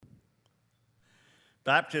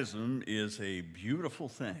Baptism is a beautiful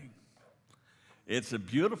thing. It's a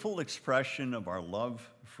beautiful expression of our love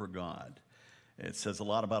for God. It says a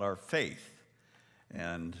lot about our faith,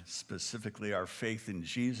 and specifically our faith in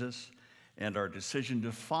Jesus and our decision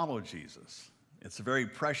to follow Jesus. It's a very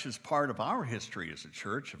precious part of our history as a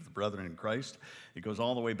church of the Brethren in Christ. It goes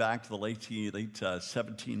all the way back to the late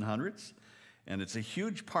 1700s, and it's a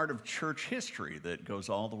huge part of church history that goes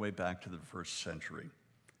all the way back to the first century.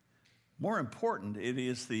 More important, it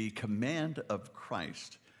is the command of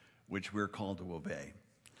Christ, which we're called to obey.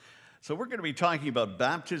 So we're going to be talking about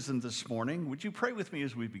baptism this morning. Would you pray with me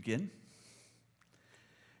as we begin?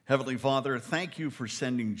 Heavenly Father, thank you for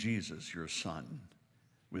sending Jesus, your Son,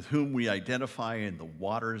 with whom we identify in the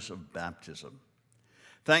waters of baptism.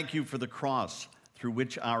 Thank you for the cross through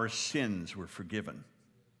which our sins were forgiven.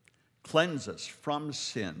 Cleanse us from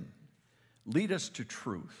sin. Lead us to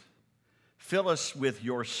truth. Fill us with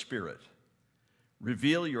your Spirit.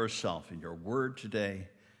 Reveal yourself in your word today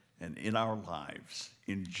and in our lives.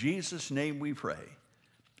 In Jesus' name we pray.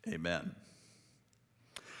 Amen.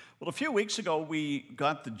 Well, a few weeks ago, we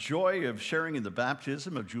got the joy of sharing in the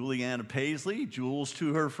baptism of Juliana Paisley, Jules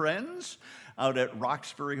to her friends, out at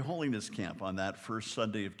Roxbury Holiness Camp on that first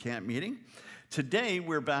Sunday of camp meeting. Today,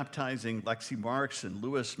 we're baptizing Lexi Marks and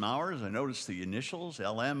Louis Mowers. I noticed the initials,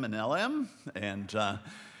 LM and LM, and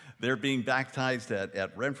they're being baptized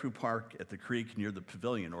at Renfrew Park at the creek near the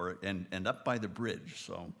pavilion and up by the bridge.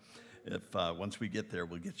 So if once we get there,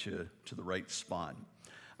 we'll get you to the right spot.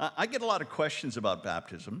 I get a lot of questions about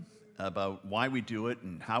baptism, about why we do it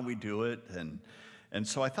and how we do it. And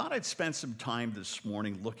so I thought I'd spend some time this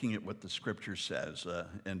morning looking at what the Scripture says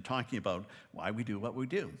and talking about why we do what we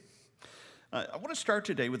do. I want to start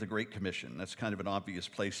today with the Great Commission. That's kind of an obvious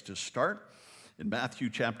place to start. In Matthew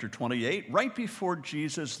chapter 28, right before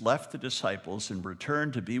Jesus left the disciples and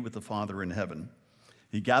returned to be with the Father in heaven,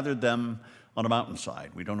 he gathered them on a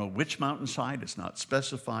mountainside. We don't know which mountainside, it's not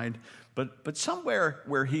specified, but somewhere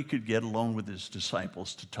where he could get alone with his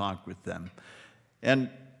disciples to talk with them. And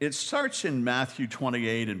it starts in Matthew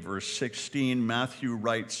 28 and verse 16. Matthew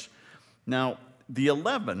writes, "Now the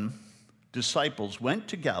 11 disciples went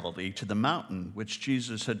to Galilee to the mountain which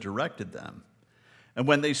Jesus had directed them. And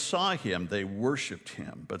when they saw him, they worshiped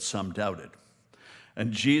him, but some doubted.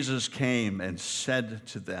 And Jesus came and said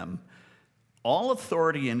to them, 'All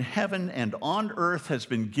authority in heaven and on earth has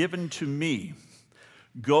been given to me.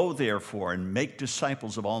 Go therefore and make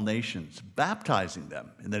disciples of all nations, baptizing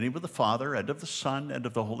them in the name of the Father and of the Son and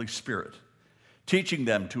of the Holy Spirit, teaching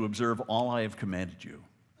them to observe all I have commanded you.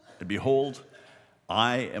 And behold,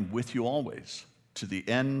 I am with you always to the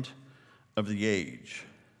end of the age.'"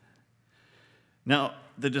 Now,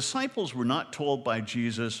 the disciples were not told by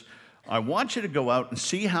Jesus, "I want you to go out and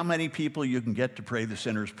see how many people you can get to pray the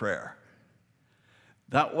sinner's prayer."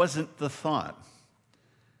 That wasn't the thought.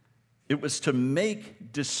 It was to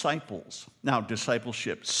make disciples. Now,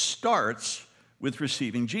 discipleship starts with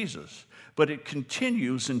receiving Jesus, but it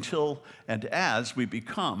continues until and as we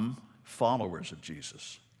become followers of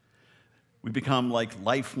Jesus. We become like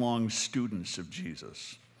lifelong students of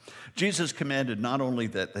Jesus. Jesus commanded not only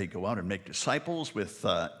that they go out and make disciples with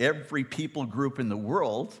every people group in the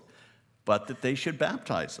world, but that they should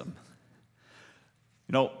baptize them.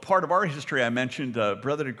 You know, part of our history, I mentioned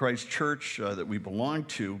Brethren in Christ Church that we belong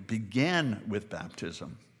to began with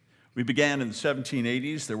baptism. We began in the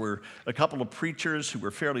 1780s. There were a couple of preachers who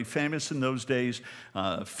were fairly famous in those days.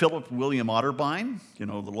 Philip William Otterbein, you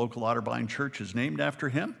know, the local Otterbein church is named after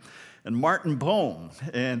him, and Martin Bohm,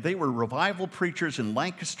 and they were revival preachers in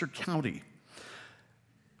Lancaster County.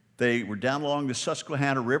 They were down along the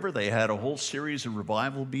Susquehanna River. They had a whole series of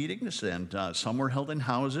revival meetings, and some were held in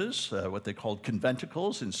houses, what they called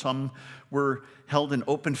conventicles, and some were held in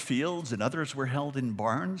open fields, and others were held in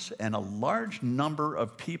barns, and a large number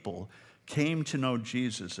of people came to know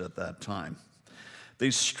Jesus at that time. They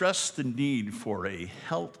stressed the need for a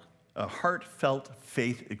heartfelt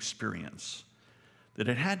faith experience, that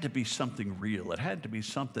it had to be something real. It had to be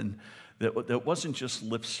something that wasn't just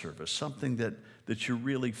lip service, something that you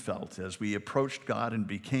really felt as we approached God and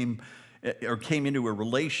came into a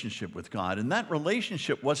relationship with God. And that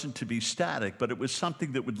relationship wasn't to be static, but it was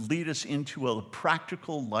something that would lead us into a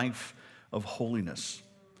practical life of holiness.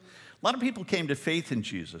 A lot of people came to faith in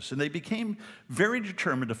Jesus, and they became very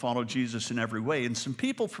determined to follow Jesus in every way. And some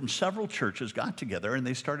people from several churches got together, and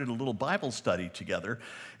they started a little Bible study together.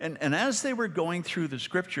 And as they were going through the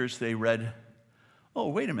Scriptures, they read, "Oh,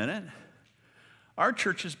 wait a minute. Our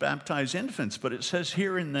churches baptize infants, but it says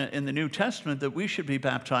here in the New Testament that we should be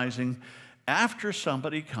baptizing after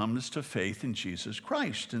somebody comes to faith in Jesus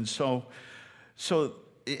Christ." And so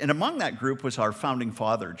and among that group was our founding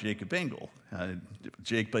father, Jacob Engel.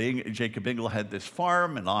 Jacob Engel had this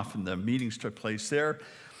farm, and often the meetings took place there.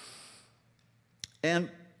 And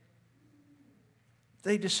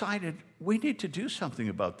they decided, we need to do something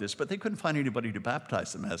about this, but they couldn't find anybody to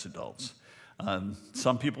baptize them as adults.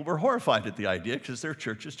 Some people were horrified at the idea because their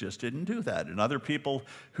churches just didn't do that. And other people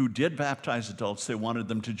who did baptize adults, they wanted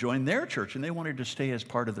them to join their church, and they wanted to stay as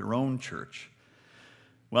part of their own church.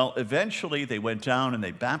 Well, eventually they went down and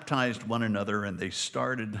they baptized one another, and they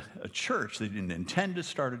started a church. They didn't intend to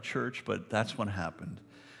start a church, but that's what happened.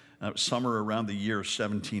 It was somewhere around the year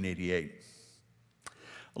 1788.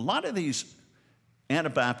 A lot of these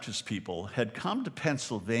Anabaptist people had come to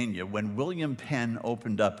Pennsylvania when William Penn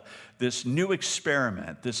opened up this new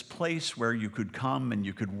experiment, this place where you could come and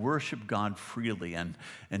you could worship God freely and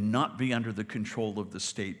not be under the control of the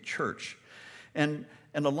state church. And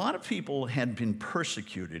a lot of people had been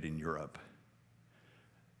persecuted in Europe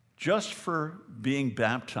just for being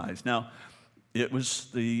baptized. Now, it was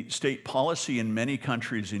the state policy in many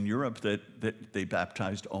countries in Europe that they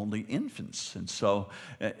baptized only infants. And so,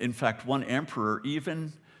 in fact, one emperor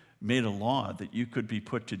even made a law that you could be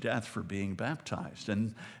put to death for being baptized.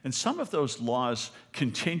 And some of those laws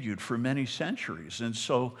continued for many centuries. And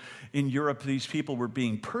so in Europe, these people were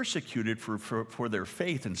being persecuted for their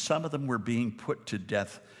faith, and some of them were being put to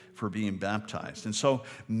death for being baptized. And so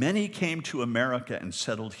many came to America and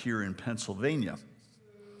settled here in Pennsylvania.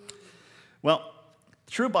 Well,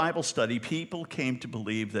 through Bible study, people came to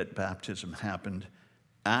believe that baptism happened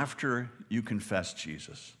after you confessed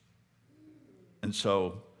Jesus. And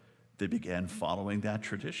so they began following that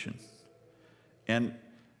tradition. And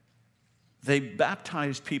they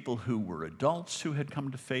baptized people who were adults who had come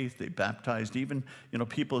to faith. They baptized even,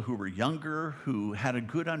 people who were younger, who had a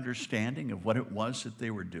good understanding of what it was that they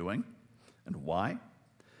were doing and why.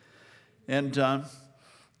 And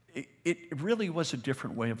it really was a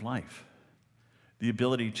different way of life. The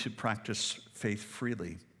ability to practice faith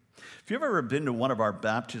freely. If you've ever been to one of our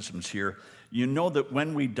baptisms here, you know that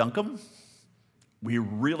when we dunk them, we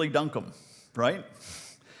really dunk them, right?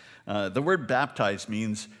 The word baptize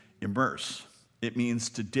means immerse. It means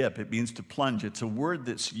to dip. It means to plunge. It's a word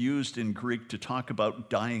that's used in Greek to talk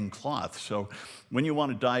about dyeing cloth. So when you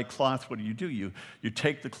want to dye cloth, what do? You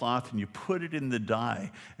take the cloth and you put it in the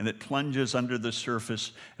dye, and it plunges under the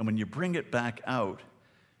surface, and when you bring it back out,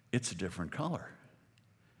 it's a different color.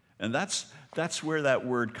 And that's where that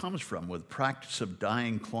word comes from, with practice of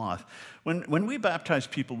dyeing cloth. When we baptize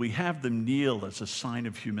people, we have them kneel as a sign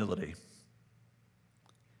of humility.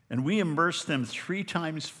 And we immerse them 3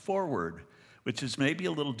 times forward, which is maybe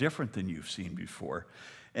a little different than you've seen before.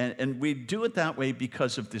 And we do it that way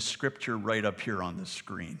because of this scripture right up here on the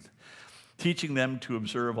screen. Teaching them to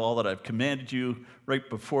observe all that I've commanded you. Right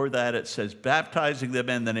before that, it says, baptizing them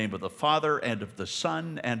in the name of the Father and of the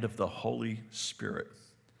Son and of the Holy Spirit.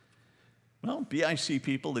 Well, BIC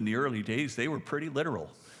people in the early days, they were pretty literal.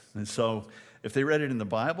 And so if they read it in the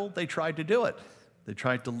Bible, they tried to do it. They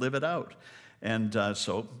tried to live it out. And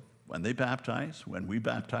so when we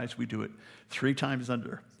baptize, we do it 3 times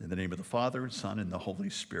under, in the name of the Father, Son, and the Holy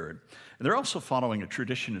Spirit. And they're also following a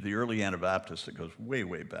tradition of the early Anabaptists that goes way,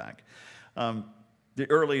 way back. The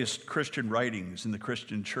earliest Christian writings in the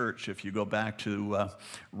Christian church, if you go back to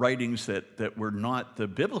writings that were not the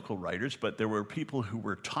biblical writers, but there were people who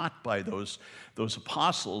were taught by those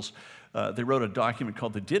apostles, they wrote a document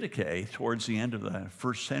called the Didache towards the end of the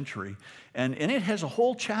 1st century. And it has a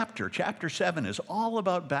whole chapter. Chapter 7 is all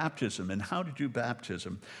about baptism and how to do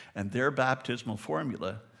baptism. And their baptismal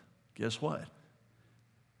formula, guess what?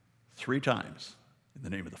 3 times. In the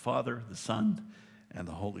name of the Father, the Son, and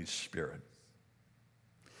the Holy Spirit.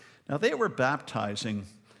 Now, they were baptizing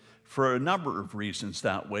for a number of reasons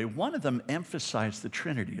that way. One of them emphasized the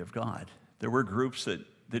Trinity of God. There were groups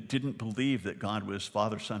that didn't believe that God was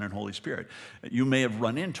Father, Son, and Holy Spirit. You may have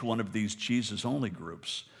run into one of these Jesus-only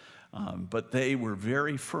groups, but they were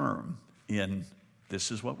very firm in this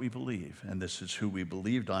is what we believe, and this is who we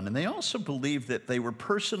believed on. And they also believed that they were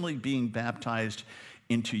personally being baptized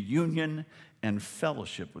into union and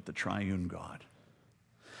fellowship with the triune God.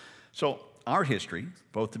 So our history,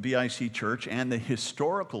 both the BIC church and the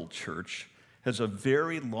historical church, has a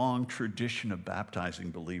very long tradition of baptizing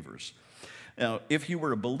believers. Now, if you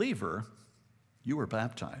were a believer, you were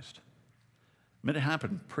baptized. I mean, it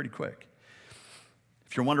happened pretty quick.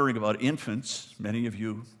 If you're wondering about infants, many of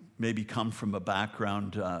you maybe come from a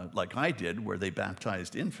background like I did, where they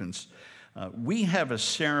baptized infants. We have a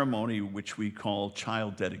ceremony which we call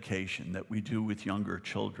child dedication that we do with younger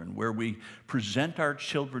children, where we present our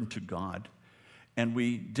children to God and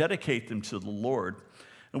we dedicate them to the Lord.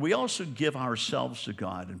 And we also give ourselves to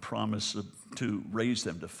God and promise to raise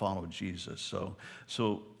them to follow Jesus.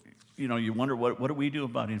 So you wonder, what do we do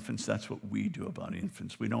about infants? That's what we do about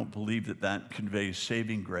infants. We don't believe that conveys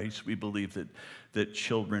saving grace. We believe that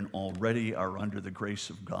children already are under the grace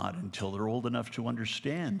of God until they're old enough to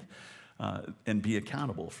understand and be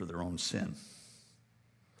accountable for their own sin.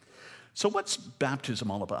 So what's baptism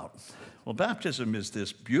all about? Well, baptism is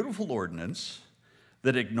this beautiful ordinance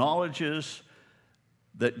that acknowledges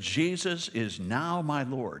that Jesus is now my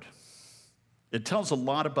Lord. It tells a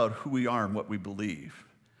lot about who we are and what we believe.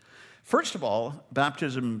 First of all,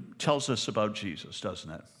 baptism tells us about Jesus,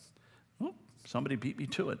 doesn't it? Oh, somebody beat me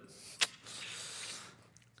to it.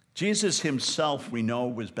 Jesus himself, we know,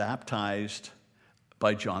 was baptized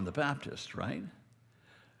by John the Baptist, right?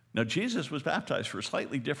 Now, Jesus was baptized for a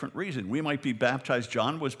slightly different reason. We might be baptized.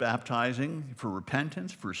 John was baptizing for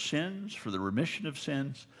repentance, for sins, for the remission of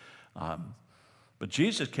sins. But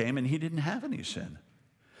Jesus came and he didn't have any sin.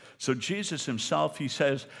 So Jesus himself, he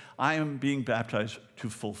says, I am being baptized to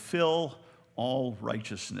fulfill all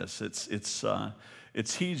righteousness.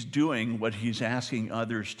 It's he's doing what he's asking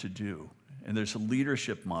others to do. And there's a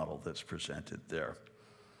leadership model that's presented there.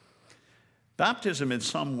 Baptism in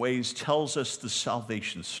some ways tells us the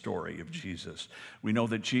salvation story of Jesus. We know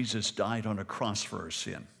that Jesus died on a cross for our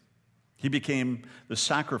sin. He became the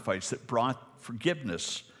sacrifice that brought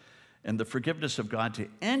forgiveness and the forgiveness of God to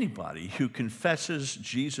anybody who confesses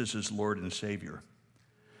Jesus as Lord and Savior.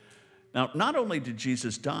 Now, not only did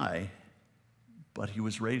Jesus die, but he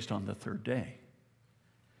was raised on the third day.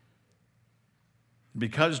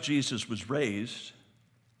 Because Jesus was raised,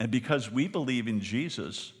 and because we believe in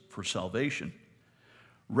Jesus for salvation,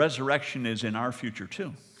 resurrection is in our future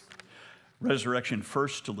too. Resurrection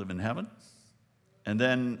first to live in heaven, and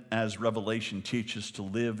then, as Revelation teaches, to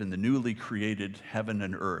live in the newly created heaven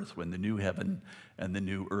and earth when the new heaven and the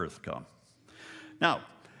new earth come. Now,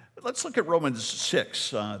 let's look at Romans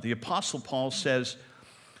 6. The Apostle Paul says,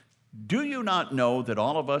 do you not know that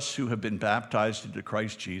all of us who have been baptized into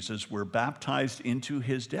Christ Jesus were baptized into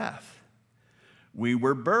his death? We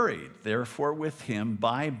were buried, therefore, with him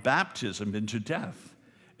by baptism into death,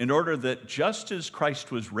 in order that just as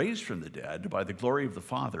Christ was raised from the dead by the glory of the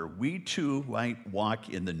Father, we too might walk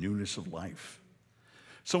in the newness of life.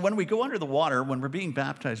 So when we go under the water, when we're being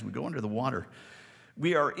baptized, we go under the water,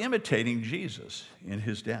 we are imitating Jesus in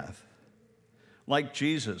his death. Like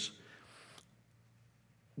Jesus,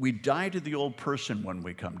 we die to the old person when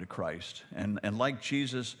we come to Christ. And like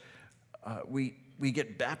Jesus, we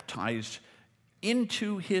get baptized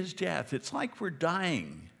into his death. It's like we're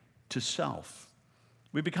dying to self.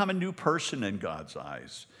 We become a new person in God's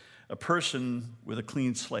eyes, a person with a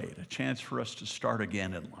clean slate, a chance for us to start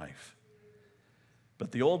again in life.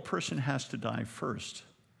 But the old person has to die first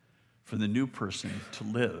for the new person to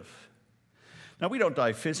live. Now, we don't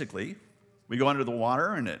die physically. We go under the water,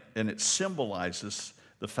 and it symbolizes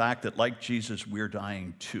the fact that, like Jesus, we're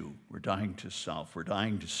dying too. We're dying to self. We're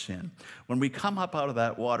dying to sin. When we come up out of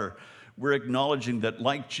that water, we're acknowledging that,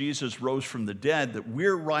 like Jesus rose from the dead, that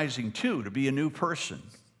we're rising too to be a new person,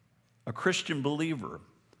 a Christian believer,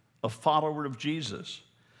 a follower of Jesus.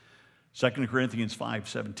 2 Corinthians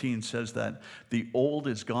 5:17 says that the old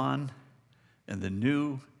is gone and the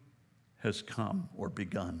new has come or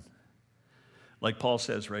begun. Like Paul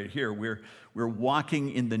says right here, we're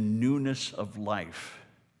walking in the newness of life.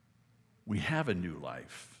 We have a new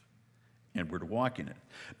life, and we're to walk in it.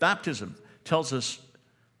 Baptism tells us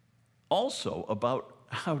also about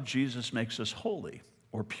how Jesus makes us holy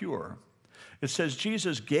or pure. It says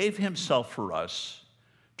Jesus gave himself for us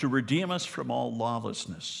to redeem us from all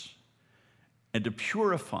lawlessness and to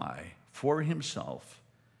purify for himself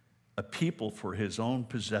a people for his own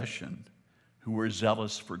possession who were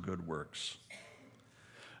zealous for good works.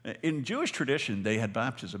 In Jewish tradition, they had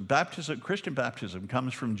baptism. Christian baptism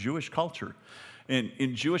comes from Jewish culture. And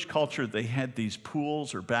in Jewish culture, they had these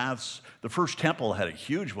pools or baths. The first temple had a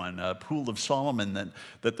huge one, a pool of Solomon,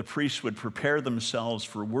 that the priests would prepare themselves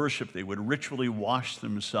for worship. They would ritually wash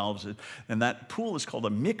themselves. And that pool is called a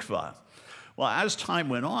mikvah. Well, as time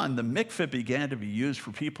went on, the mikveh began to be used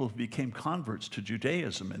for people who became converts to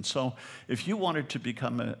Judaism. And so if you wanted to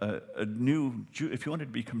become if you wanted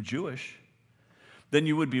to become Jewish, then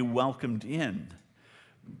you would be welcomed in.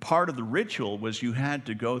 Part of the ritual was you had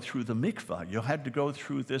to go through the mikvah. You had to go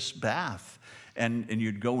through this bath, and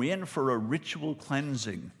you'd go in for a ritual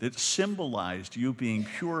cleansing that symbolized you being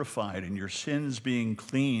purified and your sins being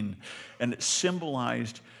clean, and it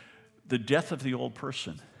symbolized the death of the old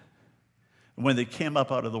person. And when they came up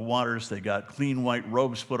out of the waters, they got clean white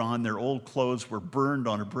robes put on. Their old clothes were burned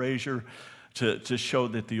on a brazier to show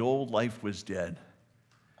that the old life was dead.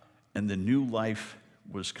 and the new life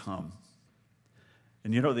was come.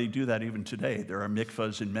 And you know, they do that even today. There are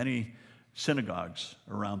mikvahs in many synagogues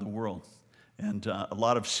around the world. And a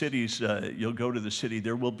lot of cities, you'll go to the city,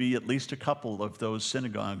 there will be at least a couple of those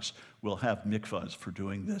synagogues will have mikvahs for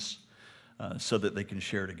doing this so that they can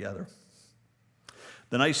share together.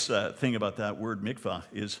 The nice thing about that word mikvah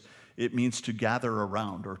is it means to gather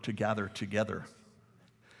around or to gather together.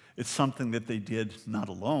 It's something that they did not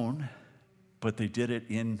alone, but they did it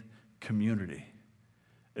in community.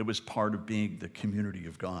 It was part of being the community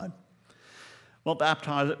of God. Well,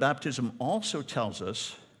 baptism also tells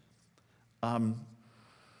us a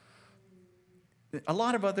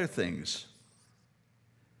lot of other things.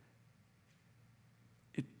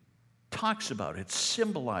 It talks about, it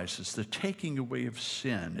symbolizes the taking away of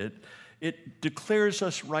sin. It declares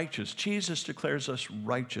us righteous. Jesus declares us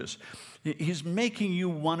righteous. He's making you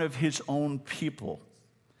one of his own people.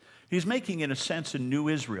 He's making, in a sense, a new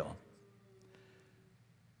Israel.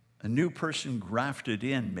 A new person grafted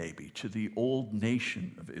in, maybe, to the old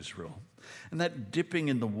nation of Israel. And that dipping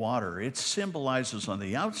in the water, it symbolizes on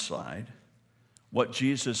the outside what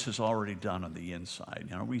Jesus has already done on the inside.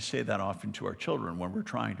 You know, we say that often to our children when we're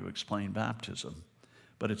trying to explain baptism,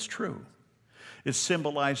 but it's true. It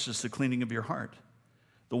symbolizes the cleaning of your heart,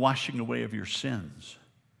 the washing away of your sins.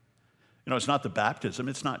 You know, it's not the baptism,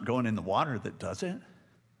 it's not going in the water that does it.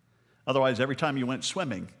 Otherwise, every time you went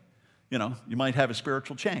swimming, you know, you might have a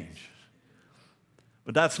spiritual change.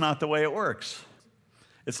 But that's not the way it works.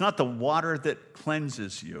 It's not the water that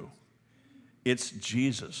cleanses you. It's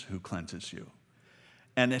Jesus who cleanses you.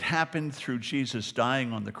 And it happened through Jesus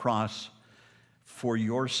dying on the cross for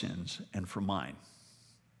your sins and for mine.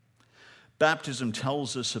 Baptism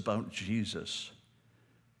tells us about Jesus,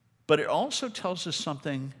 but it also tells us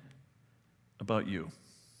something about you.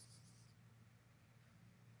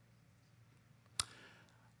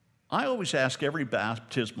 I always ask every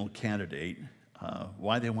baptismal candidate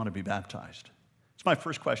why they want to be baptized. It's my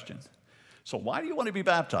first question. So why do you want to be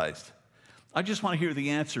baptized? I just want to hear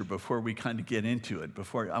the answer before we kind of get into it.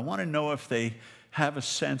 I want to know if they have a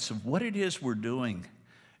sense of what it is we're doing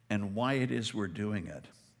and why it is we're doing it.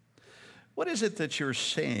 What is it that you're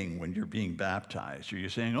saying when you're being baptized? Are you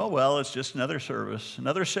saying, oh, well, it's just another service,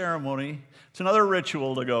 another ceremony, it's another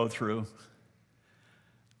ritual to go through?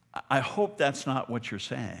 I hope that's not what you're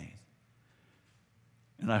saying.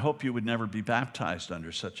 And I hope you would never be baptized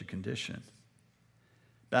under such a condition.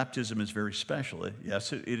 Baptism is very special.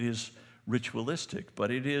 Yes, it is ritualistic,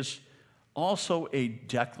 but it is also a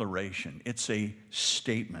declaration. It's a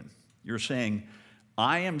statement. You're saying,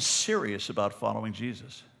 I am serious about following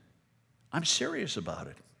Jesus. I'm serious about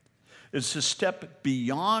it. It's a step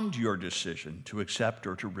beyond your decision to accept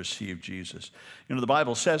or to receive Jesus. You know, the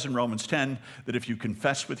Bible says in Romans 10 that if you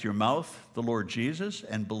confess with your mouth the Lord Jesus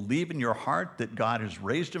and believe in your heart that God has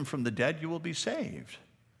raised him from the dead, you will be saved.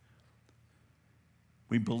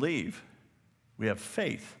 We believe. We have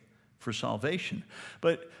faith for salvation.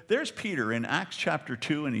 But there's Peter in Acts chapter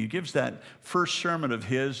 2, and he gives that first sermon of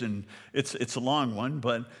his, and it's a long one,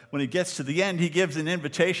 but when he gets to the end, he gives an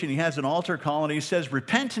invitation. He has an altar call, and he says,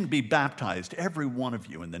 repent and be baptized, every one of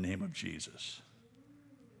you, in the name of Jesus.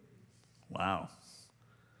 Wow.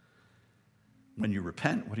 When you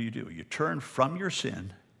repent, what do? You turn from your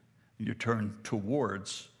sin, and you turn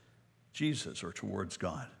towards Jesus or towards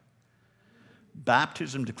God.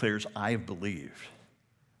 Baptism declares, I have believed.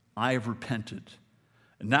 I have repented.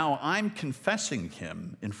 And now I'm confessing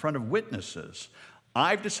him in front of witnesses.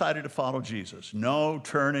 I've decided to follow Jesus. No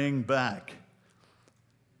turning back.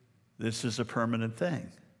 This is a permanent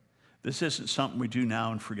thing. This isn't something we do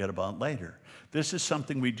now and forget about later. This is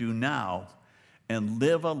something we do now and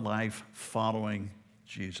live a life following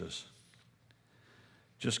Jesus.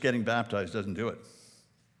 Just getting baptized doesn't do it.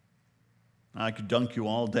 I could dunk you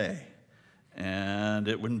all day, and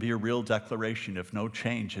it wouldn't be a real declaration if no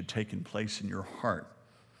change had taken place in your heart.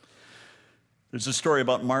 There's a story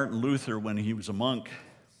about Martin Luther when he was a monk,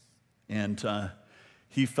 and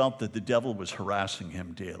he felt that the devil was harassing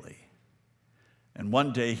him daily. And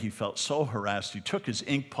one day he felt so harassed, he took his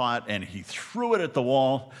ink pot and he threw it at the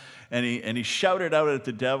wall, and he shouted out at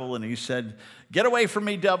the devil, and he said, "Get away from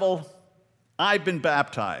me, devil, I've been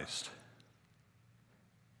baptized."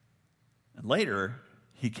 And later,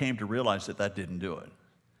 he came to realize that that didn't do it.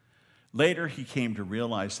 Later, he came to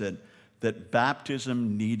realize that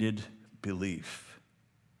baptism needed belief.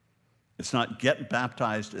 It's not get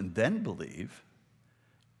baptized and then believe.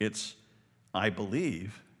 It's I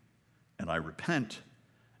believe and I repent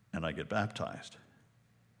and I get baptized.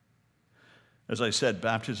 As I said,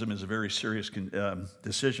 baptism is a very serious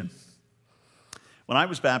decision. When I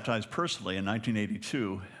was baptized personally in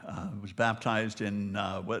 1982, I was baptized in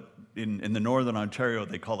in the northern Ontario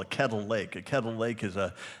they call a Kettle Lake. A Kettle Lake is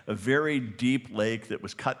a very deep lake that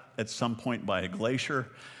was cut at some point by a glacier,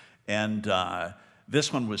 and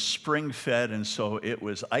this one was spring-fed, and so it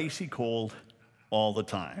was icy cold all the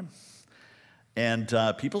time. And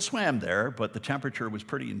people swam there, but the temperature was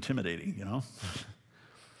pretty intimidating, you know.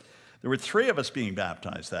 There were 3 of us being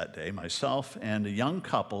baptized that day, myself and a young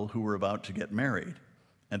couple who were about to get married.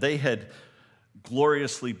 And they had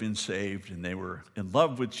gloriously been saved, and they were in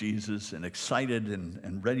love with Jesus and excited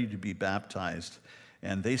and ready to be baptized.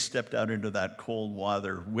 And they stepped out into that cold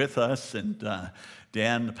water with us, and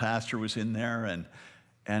Dan, the pastor, was in there.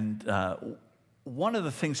 And one of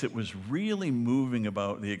the things that was really moving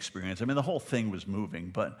about the experience, I mean, the whole thing was moving,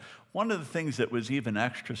 but one of the things that was even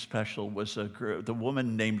extra special was the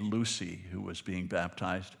woman named Lucy who was being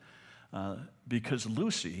baptized, because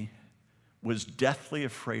Lucy was deathly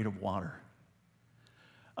afraid of water.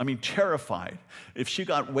 I mean, terrified. If she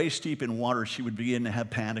got waist deep in water, she would begin to have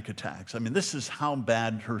panic attacks. I mean, this is how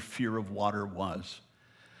bad her fear of water was.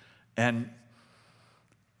 And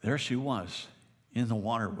there she was in the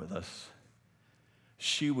water with us.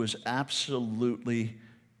 She was absolutely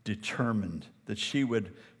determined that she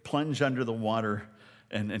would plunge under the water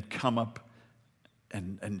and come up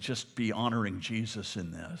and just be honoring Jesus in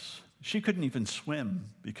this. She couldn't even swim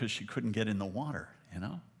because she couldn't get in the water, you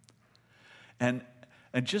know? And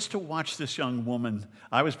just to watch this young woman,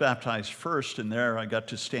 I was baptized first, and there I got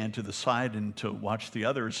to stand to the side and to watch the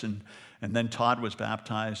others, and then Todd was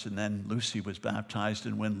baptized, and then Lucy was baptized,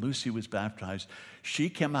 and when Lucy was baptized, she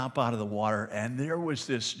came up out of the water, and there was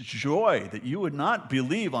this joy that you would not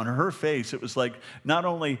believe on her face. It was like, not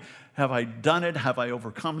only have I done it, have I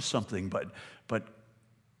overcome something, but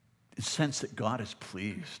the sense that God is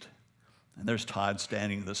pleased. And there's Todd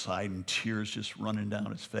standing to the side and tears just running down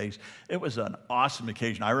his face. It was an awesome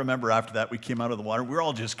occasion. I remember after that we came out of the water. We were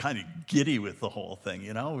all just kind of giddy with the whole thing,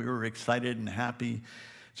 you know. We were excited and happy,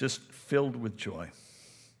 just filled with joy.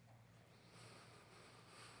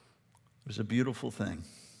 It was a beautiful thing.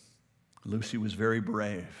 Lucy was very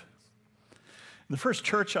brave. In the first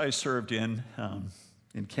church I served in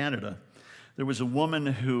Canada, there was a woman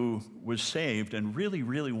who was saved and really,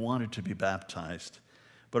 really wanted to be baptized.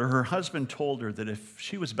 But her husband told her that if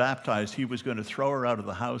she was baptized, he was going to throw her out of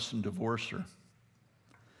the house and divorce her.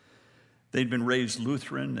 They'd been raised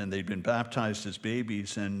Lutheran, and they'd been baptized as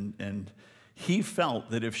babies, and he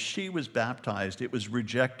felt that if she was baptized, it was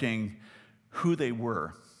rejecting who they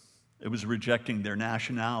were. It was rejecting their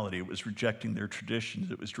nationality. It was rejecting their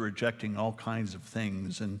traditions. It was rejecting all kinds of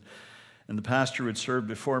things. And the pastor who had served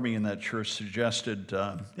before me in that church suggested,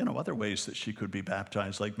 other ways that she could be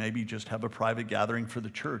baptized, like maybe just have a private gathering for the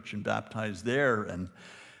church and baptize there.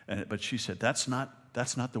 But she said, that's not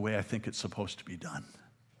the way I think it's supposed to be done.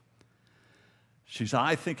 She said,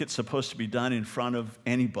 I think it's supposed to be done in front of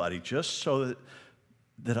anybody, just so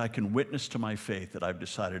that I can witness to my faith that I've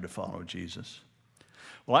decided to follow Jesus.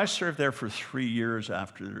 Well, I served there for 3 years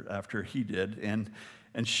after he did,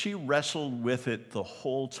 and she wrestled with it the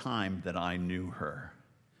whole time that I knew her.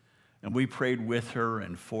 And we prayed with her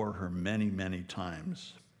and for her many, many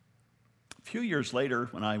times. A few years later,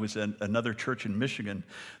 when I was at another church in Michigan,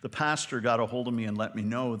 the pastor got a hold of me and let me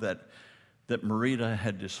know that Marita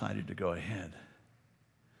had decided to go ahead.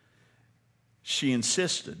 She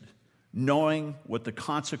insisted, knowing what the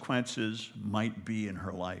consequences might be in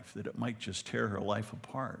her life, that it might just tear her life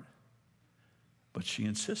apart. But she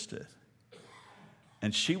insisted.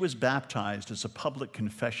 And she was baptized as a public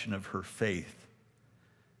confession of her faith.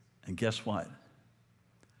 And guess what?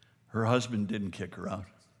 Her husband didn't kick her out.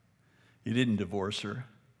 He didn't divorce her.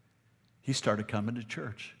 He started coming to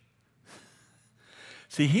church.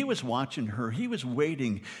 See, he was watching her. He was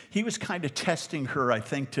waiting. He was kind of testing her, I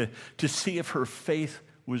think, to see if her faith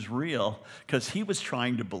was real, because he was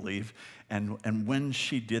trying to believe. And when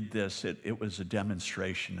she did this, it was a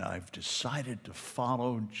demonstration. I've decided to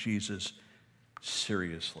follow Jesus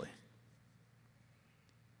seriously.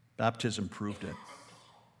 Baptism proved it.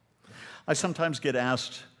 I sometimes get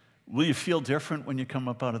asked, will you feel different when you come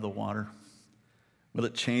up out of the water? Will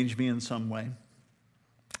it change me in some way?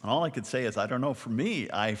 And all I could say is, I don't know. For me,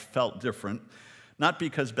 I felt different, not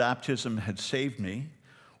because baptism had saved me,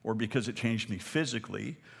 or because it changed me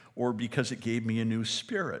physically, or because it gave me a new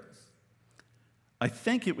spirit. I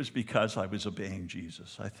think it was because I was obeying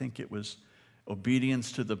Jesus. I think it was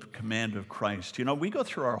Obedience to the command of Christ. You know, we go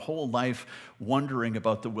through our whole life wondering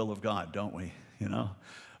about the will of God, don't we? You know,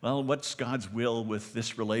 well, what's God's will with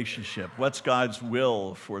this relationship? What's God's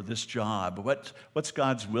will for this job? What's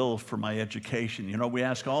God's will for my education? You know, we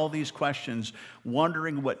ask all these questions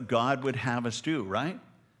wondering what God would have us do, right?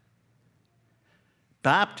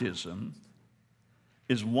 Baptism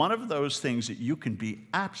is one of those things that you can be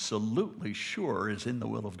absolutely sure is in the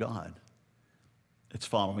will of God. It's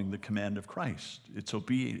following the command of Christ. It's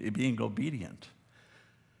being obedient.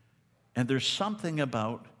 And there's something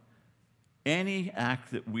about any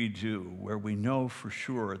act that we do where we know for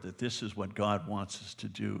sure that this is what God wants us to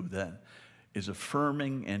do that is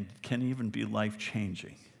affirming and can even be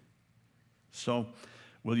life-changing. So,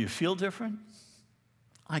 will you feel different?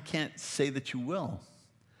 I can't say that you will,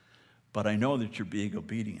 but I know that you're being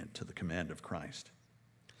obedient to the command of Christ.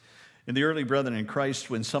 In the early brethren in Christ,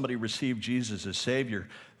 when somebody received Jesus as Savior,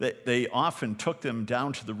 they often took them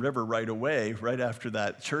down to the river right away, right after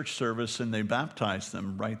that church service, and they baptized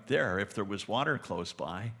them right there if there was water close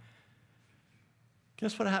by.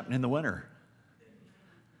 Guess what happened in the winter?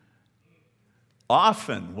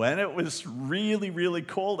 Often, when it was really, really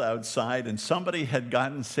cold outside and somebody had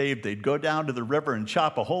gotten saved, they'd go down to the river and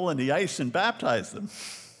chop a hole in the ice and baptize them.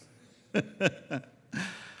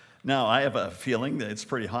 Now, I have a feeling that it's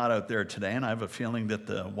pretty hot out there today, and I have a feeling that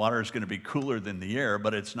the water is going to be cooler than the air,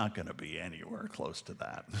 but it's not going to be anywhere close to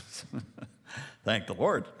that. Thank the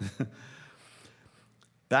Lord.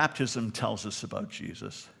 Baptism tells us about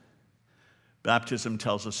Jesus. Baptism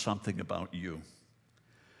tells us something about you.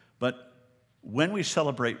 But when we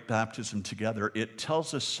celebrate baptism together, it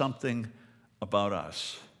tells us something about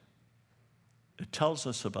us. It tells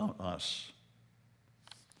us about us.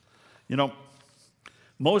 You know,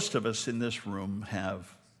 most of us in this room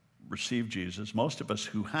have received Jesus. Most of us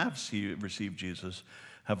who have received Jesus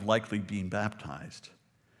have likely been baptized.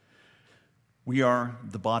 We are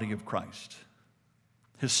the body of Christ.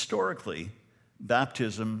 Historically,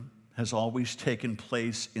 baptism has always taken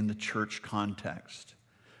place in the church context.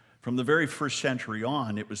 From the very first century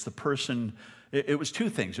on, it was two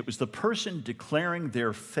things. It was the person declaring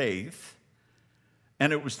their faith,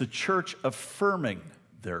 and it was the church affirming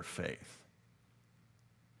their faith.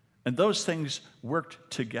 And those things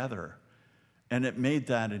worked together, and it made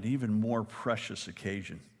that an even more precious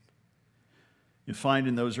occasion. You find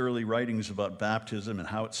in those early writings about baptism and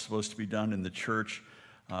how it's supposed to be done in the church,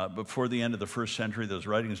 before the end of the first century, those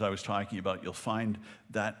writings I was talking about, you'll find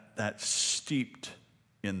that steeped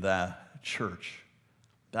in the church.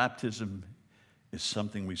 Baptism is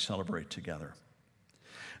something we celebrate together.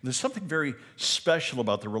 There's something very special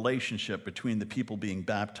about the relationship between the people being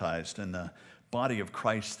baptized and the body of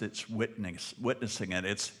Christ that's witnessing it.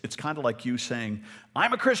 It's kind of like you saying,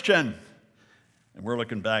 I'm a Christian. And we're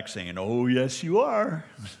looking back saying, oh, yes, you are.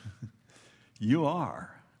 You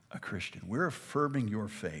are a Christian. We're affirming your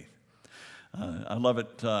faith. I love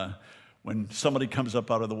it when somebody comes up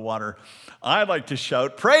out of the water. I like to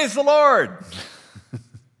shout, praise the Lord.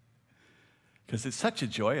 Because it's such a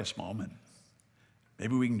joyous moment.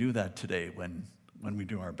 Maybe we can do that today when we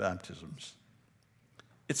do our baptisms.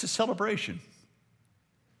 It's a celebration.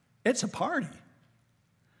 It's a party.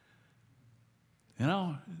 You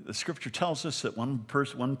know, the scripture tells us that one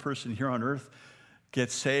person here on earth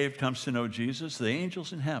gets saved, comes to know Jesus. The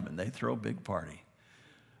angels in heaven, they throw a big party.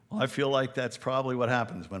 Well, I feel like that's probably what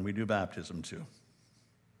happens when we do baptism too.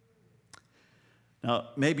 Now,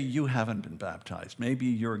 maybe you haven't been baptized. Maybe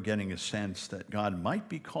you're getting a sense that God might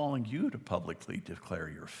be calling you to publicly declare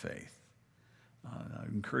your faith. I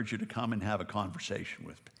encourage you to come and have a conversation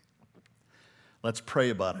with me. Let's pray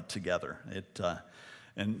about it together.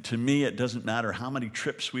 And to me, it doesn't matter how many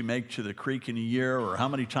trips we make to the creek in a year or how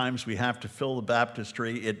many times we have to fill the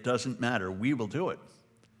baptistry. It doesn't matter. We will do it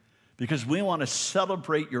because we want to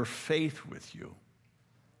celebrate your faith with you.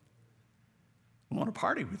 We want to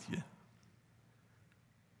party with you.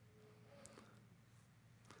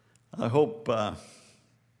 I hope that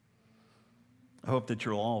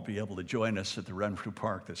you'll all be able to join us at the Renfrew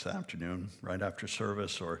Park this afternoon, right after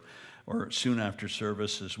service or soon after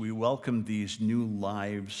service, as we welcome these new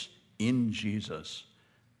lives in Jesus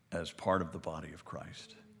as part of the body of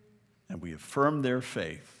Christ. And we affirm their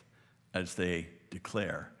faith as they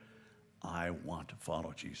declare, I want to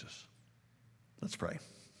follow Jesus. Let's pray.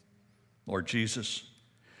 Lord Jesus,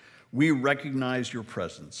 we recognize your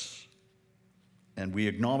presence and we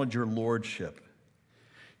acknowledge your lordship.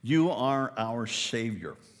 You are our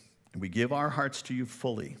Savior, and we give our hearts to you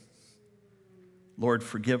fully. Lord,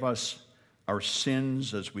 forgive us our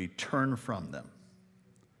sins as we turn from them.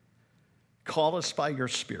 Call us by your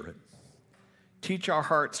Spirit. Teach our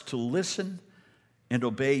hearts to listen and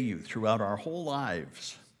obey you throughout our whole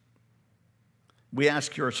lives. We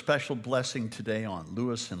ask your special blessing today on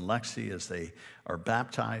Lewis and Lexi as they are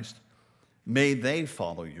baptized. May they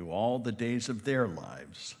follow you all the days of their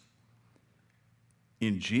lives.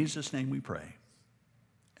 In Jesus' name we pray.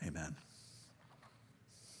 Amen.